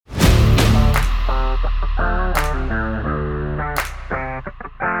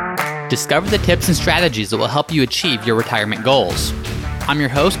Discover the tips and strategies that will help you achieve your retirement goals. I'm your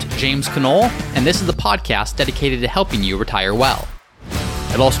host, James Knoll, and this is the podcast dedicated to helping you retire well.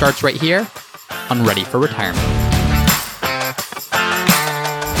 It all starts right here on Ready for Retirement.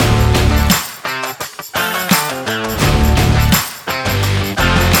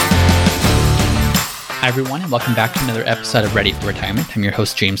 Hi everyone, and welcome back to another episode of Ready for Retirement. I'm your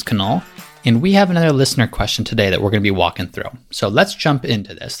host, James Knoll, and we have another listener question today that we're going to be walking through. So let's jump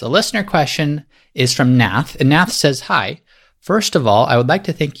into this. The listener question is from Nath, and Nath says, "Hi. First of all, I would like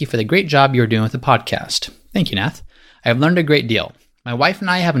to thank you for the great job you're doing with the podcast." Thank you, Nath. I have learned a great deal. My wife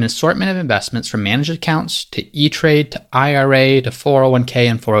and I have an assortment of investments from managed accounts to E-Trade to IRA to 401k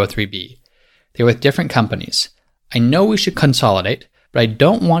and 403b. They're with different companies. I know we should consolidate, but I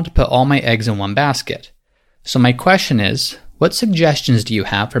don't want to put all my eggs in one basket. So my question is, what suggestions do you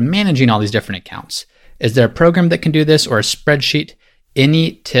have for managing all these different accounts? Is there a program that can do this or a spreadsheet?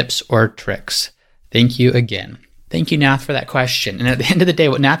 Any tips or tricks? Thank you again. Thank you, Nath, for that question. And at the end of the day,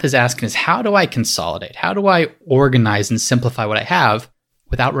 what Nath is asking is, how do I consolidate? How do I organize and simplify what I have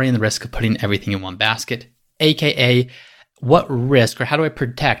without running the risk of putting everything in one basket? AKA, what risk or how do I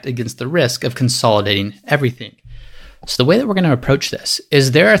protect against the risk of consolidating everything? So the way that we're going to approach this is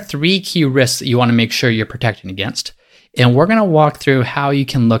there are 3 key risks that you want to make sure you're protecting against. And we're going to walk through how you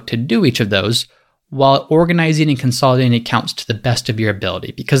can look to do each of those while organizing and consolidating accounts to the best of your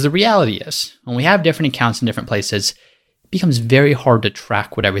ability. Because the reality is, when we have different accounts in different places, it becomes very hard to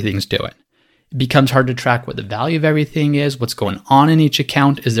track what everything's doing. It becomes hard to track what the value of everything is, what's going on in each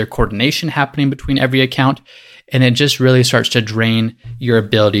account, is there coordination happening between every account? And it just really starts to drain your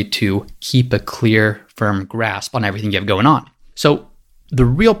ability to keep a clear, firm grasp on everything you have going on. So the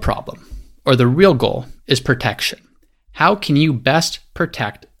real problem or the real goal is protection. How can you best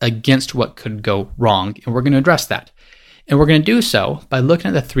protect against what could go wrong? And we're going to address that. And we're going to do so by looking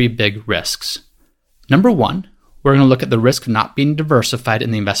at the 3 big risks. Number 1, we're going to look at the risk of not being diversified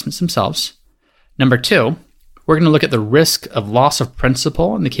in the investments themselves. Number 2, we're going to look at the risk of loss of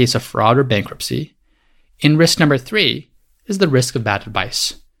principal in the case of fraud or bankruptcy. And risk number 3 is the risk of bad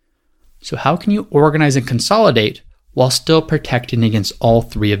advice. So how can you organize and consolidate while still protecting against all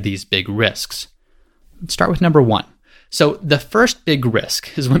 3 of these big risks? Let's start with number 1. So the first big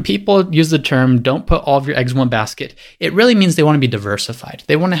risk is when people use the term, don't put all of your eggs in one basket, it really means they want to be diversified.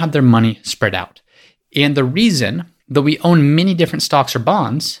 They want to have their money spread out. And the reason that we own many different stocks or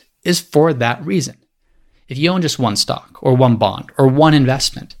bonds is for that reason. If you own just one stock or one bond or one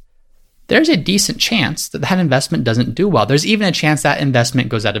investment, there's a decent chance that that investment doesn't do well. There's even a chance that investment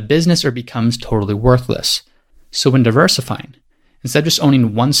goes out of business or becomes totally worthless. So when diversifying, instead of just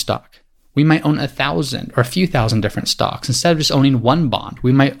owning one stock, we might own 1,000 or a few thousand different stocks. Instead of just owning one bond,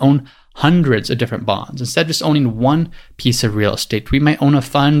 we might own hundreds of different bonds. Instead of just owning one piece of real estate, we might own a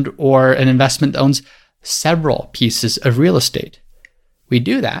fund or an investment that owns several pieces of real estate. We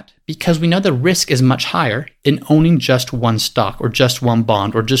do that because we know the risk is much higher in owning just one stock or just one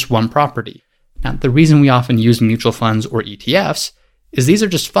bond or just one property. Now, the reason we often use mutual funds or ETFs is these are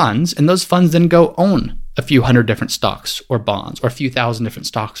just funds, and those funds then go own a few hundred different stocks or bonds or a few thousand different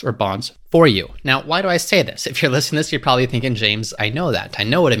stocks or bonds for you. Now, why do I say this? If you're listening to this, you're probably thinking, James, I know that. I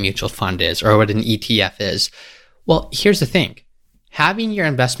know what a mutual fund is or what an ETF is. Well, here's the thing. Having your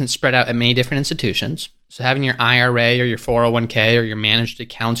investments spread out at many different institutions, so having your IRA or your 401k or your managed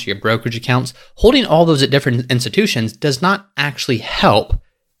accounts or your brokerage accounts, holding all those at different institutions does not actually help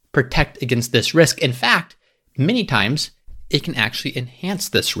protect against this risk. In fact, many times, it can actually enhance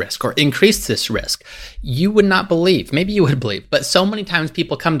this risk or increase this risk. You would not believe, maybe you would believe, but so many times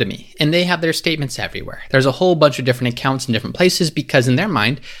people come to me and they have their statements everywhere. There's a whole bunch of different accounts in different places because in their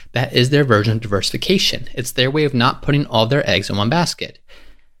mind, that is their version of diversification. It's their way of not putting all their eggs in one basket.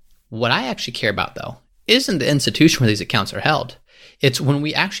 What I actually care about though, isn't the institution where these accounts are held. It's when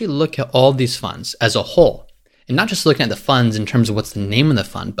we actually look at all these funds as a whole. And not just looking at the funds in terms of what's the name of the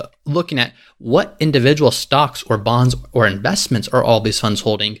fund, but looking at what individual stocks or bonds or investments are all these funds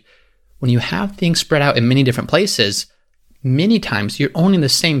holding. When you have things spread out in many different places, many times you're owning the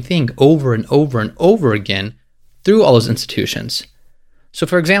same thing over and over and over again through all those institutions. So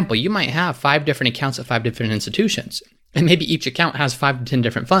for example, you might have 5 different accounts at 5 different institutions, and maybe each account has 5 to 10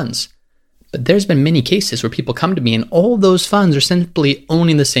 different funds. But there's been many cases where people come to me and all those funds are simply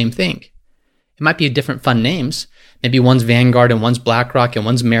owning the same thing. It might be different fund names. Maybe one's Vanguard and one's BlackRock and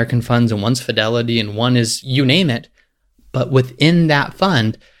one's American Funds and one's Fidelity and one is you name it. But within that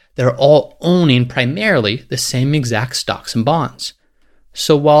fund, they're all owning primarily the same exact stocks and bonds.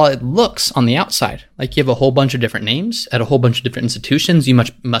 So while it looks on the outside like you have a whole bunch of different names at a whole bunch of different institutions, you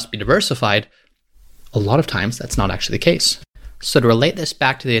must be diversified, a lot of times that's not actually the case. So to relate this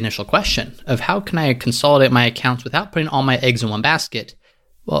back to the initial question of how can I consolidate my accounts without putting all my eggs in one basket,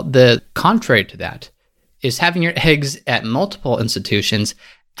 well, the contrary to that is having your eggs at multiple institutions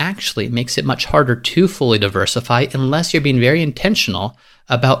actually makes it much harder to fully diversify unless you're being very intentional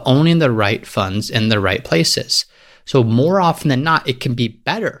about owning the right funds in the right places. So more often than not, it can be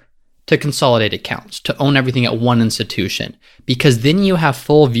better to consolidate accounts, to own everything at one institution, because then you have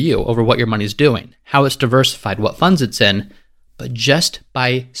full view over what your money's doing, how it's diversified, what funds it's in. But just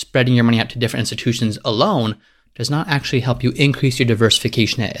by spreading your money out to different institutions alone does not actually help you increase your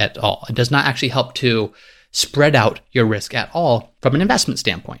diversification at all. It does not actually help to spread out your risk at all from an investment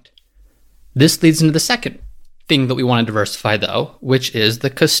standpoint. This leads into the second thing that we want to diversify though, which is the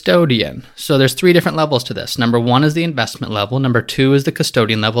custodian. So there's 3 different levels to this. Number 1 is the investment level. Number 2 is the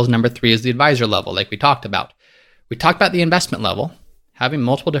custodian levels. Number 3 is the advisor level, like we talked about. We talked about the investment level. Having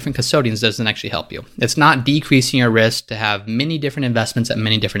multiple different custodians doesn't actually help you. It's not decreasing your risk to have many different investments at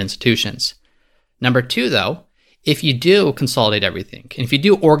many different institutions. Number 2 though, if you do consolidate everything, and if you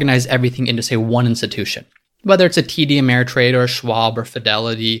do organize everything into say one institution, whether it's a TD Ameritrade or a Schwab or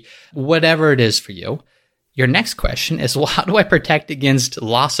Fidelity, whatever it is for you, your next question is, well, how do I protect against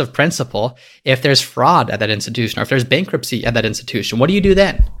loss of principal if there's fraud at that institution or if there's bankruptcy at that institution? What do you do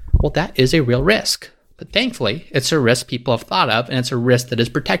then? Well, that is a real risk. But thankfully, it's a risk people have thought of, and it's a risk that is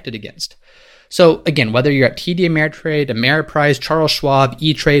protected against. So again, whether you're at TD Ameritrade, Ameriprise, Charles Schwab,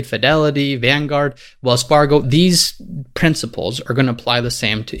 E-Trade, Fidelity, Vanguard, Wells Fargo, these principles are going to apply the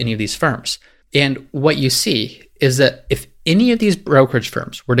same to any of these firms. And what you see is that if any of these brokerage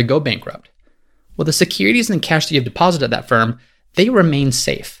firms were to go bankrupt, well, the securities and cash that you've deposited at that firm, they remain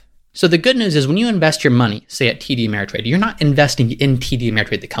safe. So the good news is when you invest your money, say at TD Ameritrade, you're not investing in TD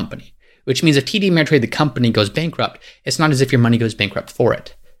Ameritrade, the company, which means if TD Ameritrade, the company, goes bankrupt, it's not as if your money goes bankrupt for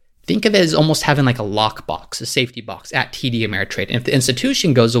it. Think of it as almost having like a lockbox, a safety box at TD Ameritrade. And if the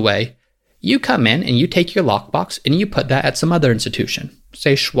institution goes away, you come in and you take your lockbox and you put that at some other institution,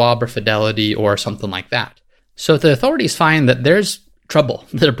 say Schwab or Fidelity or something like that. So if the authorities find that there's trouble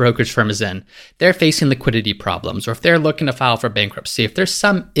that a brokerage firm is in, they're facing liquidity problems, or if they're looking to file for bankruptcy, if there's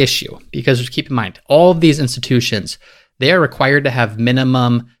some issue, because keep in mind, all of these institutions, they are required to have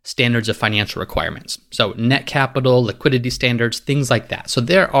minimum standards of financial requirements. So net capital, liquidity standards, things like that. So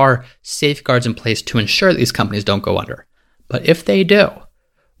there are safeguards in place to ensure that these companies don't go under. But if they do,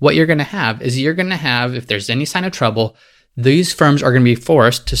 what you're going to have is if there's any sign of trouble, these firms are going to be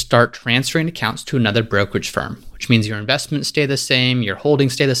forced to start transferring accounts to another brokerage firm, which means your investments stay the same, your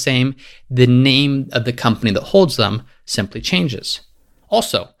holdings stay the same. The name of the company that holds them simply changes.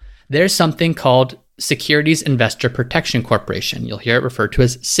 Also, there's something called Securities Investor Protection Corporation. You'll hear it referred to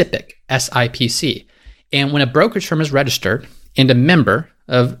as SIPC, SIPC. And when a brokerage firm is registered and a member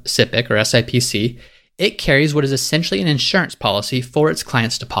of SIPC or SIPC, it carries what is essentially an insurance policy for its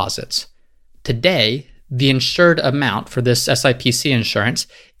clients' deposits. Today, the insured amount for this SIPC insurance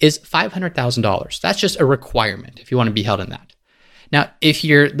is $500,000. That's just a requirement if you want to be held in that. Now, if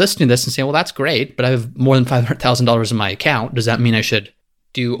you're listening to this and saying, well, that's great, but I have more than $500,000 in my account, does that mean I should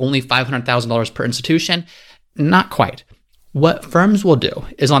do only $500,000 per institution? Not quite. What firms will do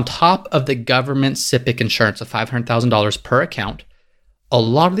is on top of the government SIPC insurance of $500,000 per account, a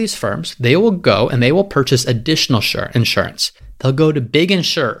lot of these firms, they will go and they will purchase additional insurance. They'll go to big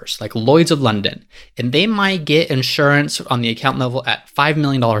insurers like Lloyd's of London, and they might get insurance on the account level at $5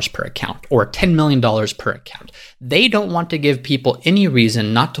 million per account or $10 million per account. They don't want to give people any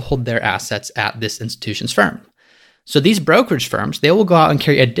reason not to hold their assets at this institution's firm. So these brokerage firms, they will go out and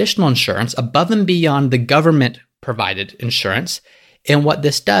carry additional insurance above and beyond the government provided insurance. And what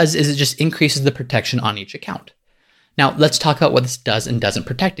this does is it just increases the protection on each account. Now, let's talk about what this does and doesn't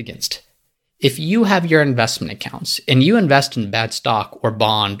protect against. If you have your investment accounts and you invest in bad stock or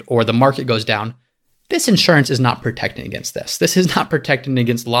bond or the market goes down, this insurance is not protecting against this. This is not protecting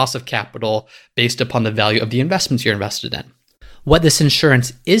against loss of capital based upon the value of the investments you're invested in. What this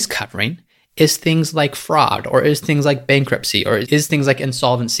insurance is covering is things like fraud, or is things like bankruptcy, or is things like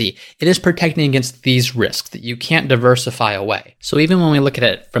insolvency. It is protecting against these risks that you can't diversify away. So even when we look at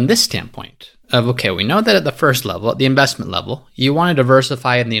it from this standpoint of, okay, we know that at the first level, at the investment level, you want to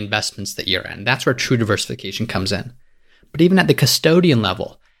diversify in the investments that you're in. That's where true diversification comes in. But even at the custodian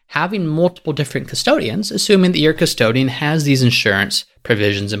level, having multiple different custodians, assuming that your custodian has these insurance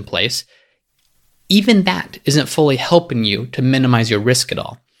provisions in place, even that isn't fully helping you to minimize your risk at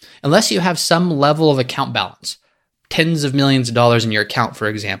all. Unless you have some level of account balance, tens of millions of dollars in your account, for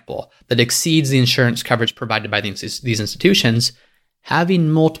example, that exceeds the insurance coverage provided by these institutions,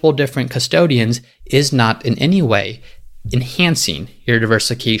 having multiple different custodians is not in any way enhancing your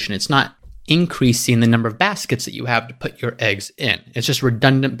diversification. It's not increasing the number of baskets that you have to put your eggs in. It's just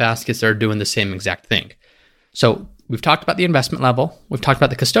redundant baskets that are doing the same exact thing. So we've talked about the investment level. We've talked about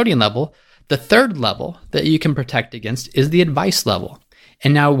the custodian level. The third level that you can protect against is the advice level.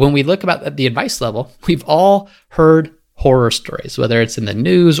 And now when we look about the advice level, we've all heard horror stories, whether it's in the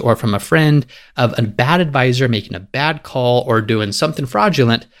news or from a friend, of a bad advisor making a bad call or doing something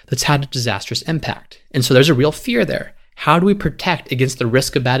fraudulent that's had a disastrous impact. And so there's a real fear there. How do we protect against the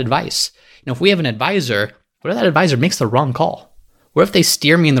risk of bad advice? If we have an advisor, what if that advisor makes the wrong call? What if they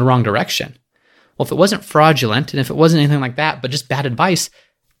steer me in the wrong direction? Well, if it wasn't fraudulent and if it wasn't anything like that, but just bad advice,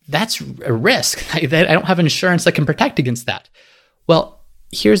 that's a risk. I don't have insurance that can protect against that. Well,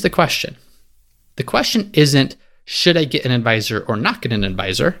 here's the question. The question isn't, should I get an advisor or not get an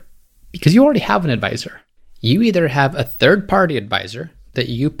advisor? Because you already have an advisor. You either have a third-party advisor that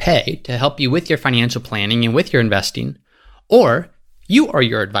you pay to help you with your financial planning and with your investing, or you are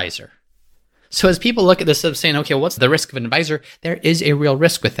your advisor. So as people look at this of saying, okay, what's the risk of an advisor? There is a real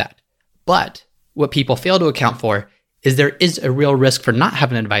risk with that. But what people fail to account for is there is a real risk for not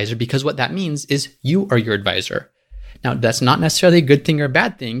having an advisor, because what that means is you are your advisor. Now, that's not necessarily a good thing or a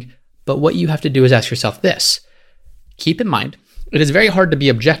bad thing, but what you have to do is ask yourself this. Keep in mind, it is very hard to be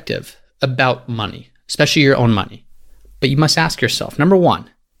objective about money, especially your own money. But you must ask yourself, number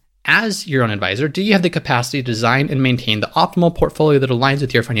one, as your own advisor, do you have the capacity to design and maintain the optimal portfolio that aligns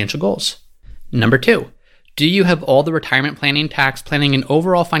with your financial goals? Number two, do you have all the retirement planning, tax planning, and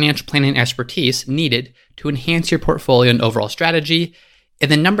overall financial planning expertise needed to enhance your portfolio and overall strategy? And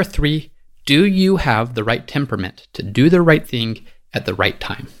then number three, do you have the right temperament to do the right thing at the right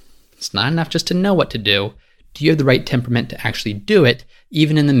time? It's not enough just to know what to do. Do you have the right temperament to actually do it,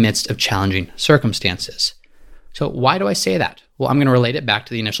 even in the midst of challenging circumstances? So why do I say that? Well, I'm going to relate it back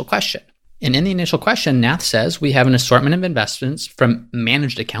to the initial question. And in the initial question, Nath says we have an assortment of investments from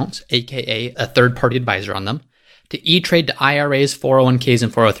managed accounts, aka a third-party advisor on them, to E-Trade, to IRAs, 401ks,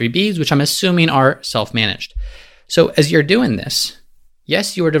 and 403bs, which I'm assuming are self-managed. So as you're doing this,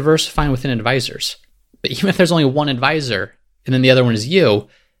 yes, you are diversifying within advisors, but even if there's only one advisor and then the other one is you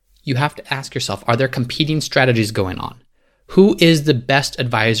have to ask yourself, are there competing strategies going on? Who is the best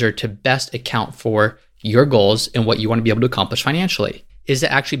advisor to best account for your goals and what you want to be able to accomplish financially? Is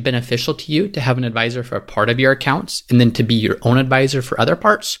it actually beneficial to you to have an advisor for a part of your accounts and then to be your own advisor for other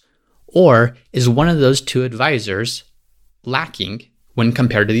parts? Or is one of those two advisors lacking when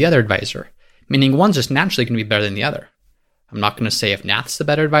compared to the other advisor? Meaning one's just naturally going to be better than the other. I'm not going to say if Nath's the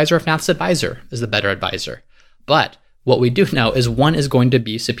better advisor, if Nath's advisor is the better advisor. But what we do know is one is going to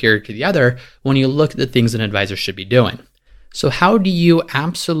be superior to the other when you look at the things an advisor should be doing. So how do you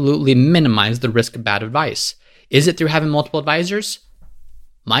absolutely minimize the risk of bad advice? Is it through having multiple advisors?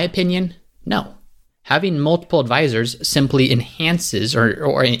 My opinion, no. Having multiple advisors simply enhances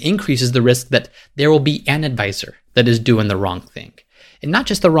or increases the risk that there will be an advisor that is doing the wrong thing. And not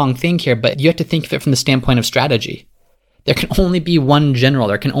just the wrong thing here, but you have to think of it from the standpoint of strategy. There can only be one general.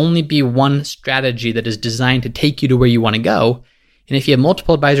 There can only be one strategy that is designed to take you to where you want to go. And if you have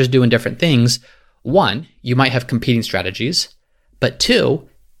multiple advisors doing different things, one, you might have competing strategies, but two,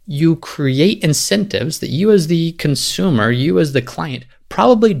 you create incentives that you as the consumer, you as the client,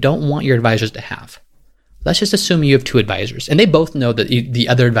 probably don't want your advisors to have. Let's just assume you have two advisors and they both know that the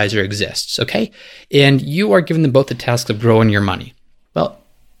other advisor exists, okay? And you are giving them both the task of growing your money. Well,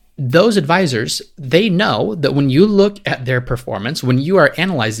 those advisors, they know that when you look at their performance, when you are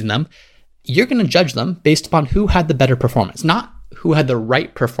analyzing them, you're going to judge them based upon who had the better performance, not who had the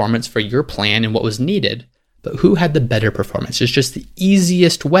right performance for your plan and what was needed, but who had the better performance. It's just the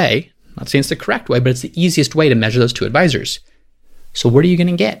easiest way, I'm not saying it's the correct way, but it's the easiest way to measure those two advisors. So what are you going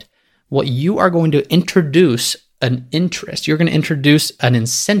to get? Well, you are going to introduce an interest. You're going to introduce an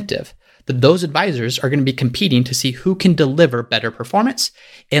incentive that those advisors are going to be competing to see who can deliver better performance.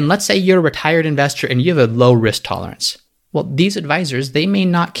 And let's say you're a retired investor and you have a low risk tolerance. Well, these advisors, they may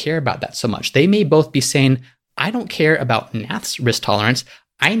not care about that so much. They may both be saying, I don't care about Nath's risk tolerance.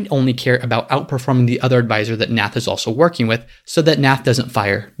 I only care about outperforming the other advisor that Nath is also working with so that Nath doesn't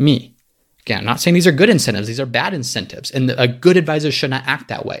fire me. Again, I'm not saying these are good incentives. These are bad incentives. And a good advisor should not act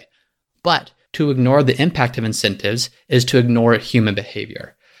that way. But to ignore the impact of incentives is to ignore human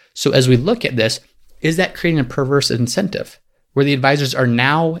behavior. So as we look at this, is that creating a perverse incentive where the advisors are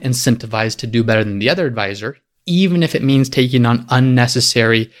now incentivized to do better than the other advisor, even if it means taking on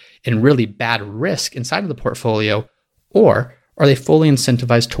unnecessary and really bad risk inside of the portfolio? Or are they fully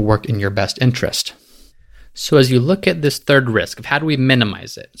incentivized to work in your best interest? So as you look at this third risk of how do we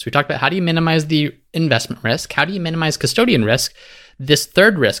minimize it? So we talked about how do you minimize the investment risk? How do you minimize custodian risk? This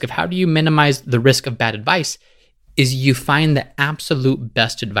third risk of how do you minimize the risk of bad advice is you find the absolute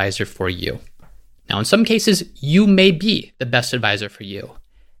best advisor for you. Now, in some cases, you may be the best advisor for you.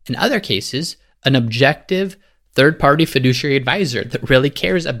 In other cases, an objective third-party fiduciary advisor that really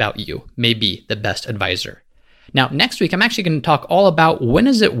cares about you may be the best advisor. Now, next week, I'm actually going to talk all about when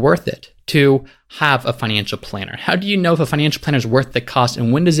is it worth it to have a financial planner? How do you know if a financial planner is worth the cost,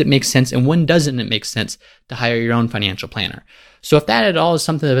 and when does it make sense and when doesn't it make sense to hire your own financial planner? So if that at all is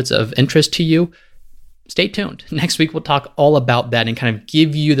something that's of interest to you, stay tuned. Next week, we'll talk all about that and kind of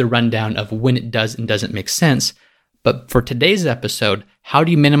give you the rundown of when it does and doesn't make sense. But for today's episode, how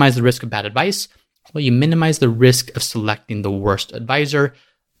do you minimize the risk of bad advice? Well, you minimize the risk of selecting the worst advisor,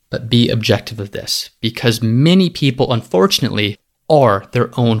 but be objective of this, because many people, unfortunately, are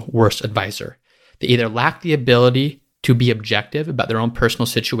their own worst advisor. They either lack the ability to be objective about their own personal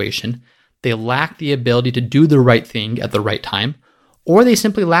situation, they lack the ability to do the right thing at the right time, or they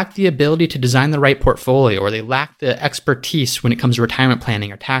simply lack the ability to design the right portfolio, or they lack the expertise when it comes to retirement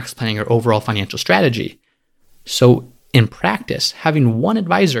planning or tax planning or overall financial strategy. So in practice, having one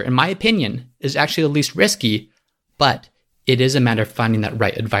advisor, in my opinion, is actually the least risky, but it is a matter of finding that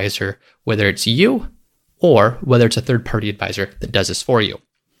right advisor, whether it's you or whether it's a third-party advisor that does this for you.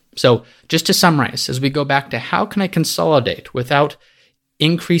 So just to summarize, as we go back to how can I consolidate without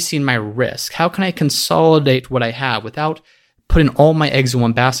increasing my risk? How can I consolidate what I have without putting all my eggs in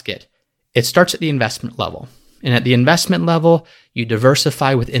one basket? It starts at the investment level. And at the investment level, you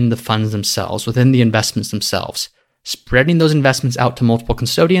diversify within the funds themselves, within the investments themselves. Spreading those investments out to multiple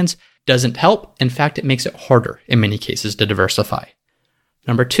custodians doesn't help. In fact, it makes it harder in many cases to diversify.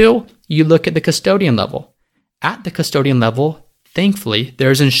 Number two, you look at the custodian level. At the custodian level, thankfully,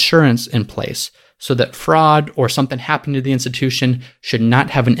 there's insurance in place so that fraud or something happening to the institution should not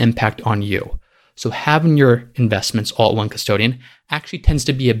have an impact on you. So having your investments all at one custodian actually tends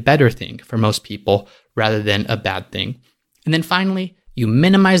to be a better thing for most people rather than a bad thing. And then finally, you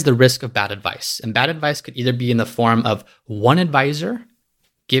minimize the risk of bad advice. And bad advice could either be in the form of one advisor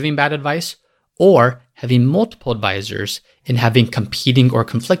giving bad advice or having multiple advisors and having competing or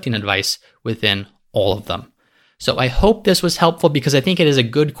conflicting advice within all of them. So I hope this was helpful because I think it is a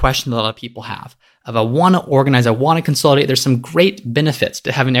good question that a lot of people have. If I want to organize, I want to consolidate, there's some great benefits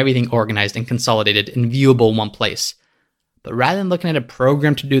to having everything organized and consolidated and viewable in one place. But rather than looking at a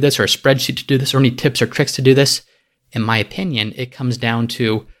program to do this or a spreadsheet to do this or any tips or tricks to do this, in my opinion, it comes down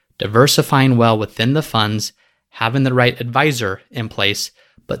to diversifying well within the funds, having the right advisor in place,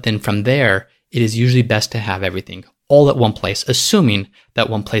 but then from there, it is usually best to have everything all at one place, assuming that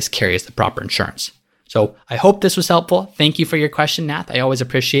one place carries the proper insurance. So I hope this was helpful. Thank you for your question, Nath. I always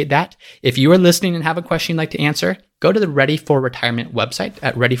appreciate that. If you are listening and have a question you'd like to answer, go to the Ready for Retirement website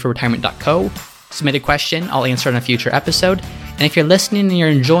at readyforretirement.co. Submit a question. I'll answer in a future episode. And if you're listening and you're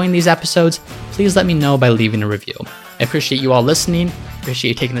enjoying these episodes, please let me know by leaving a review. I appreciate you all listening. Appreciate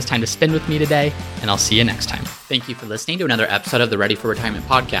you taking this time to spend with me today, and I'll see you next time. Thank you for listening to another episode of the Ready for Retirement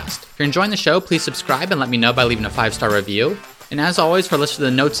podcast. If you're enjoying the show, please subscribe and let me know by leaving a 5-star review. And as always, for a list of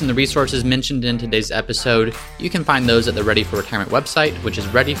the notes and the resources mentioned in today's episode, you can find those at the Ready for Retirement website, which is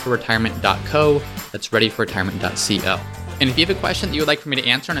readyforretirement.co. That's readyforretirement.co. And if you have a question that you would like for me to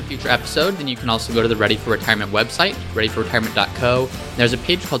answer in a future episode, then you can also go to the Ready for Retirement website, readyforretirement.co. There's a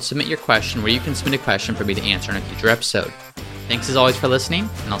page called Submit Your Question where you can submit a question for me to answer in a future episode. Thanks as always for listening,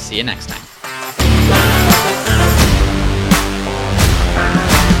 and I'll see you next time.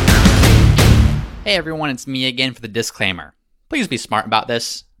 Hey everyone, it's me again for the disclaimer. Please be smart about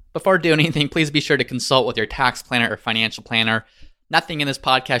this. Before doing anything, please be sure to consult with your tax planner or financial planner. Nothing in this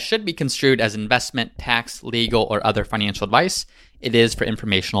podcast should be construed as investment, tax, legal, or other financial advice. It is for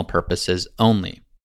informational purposes only.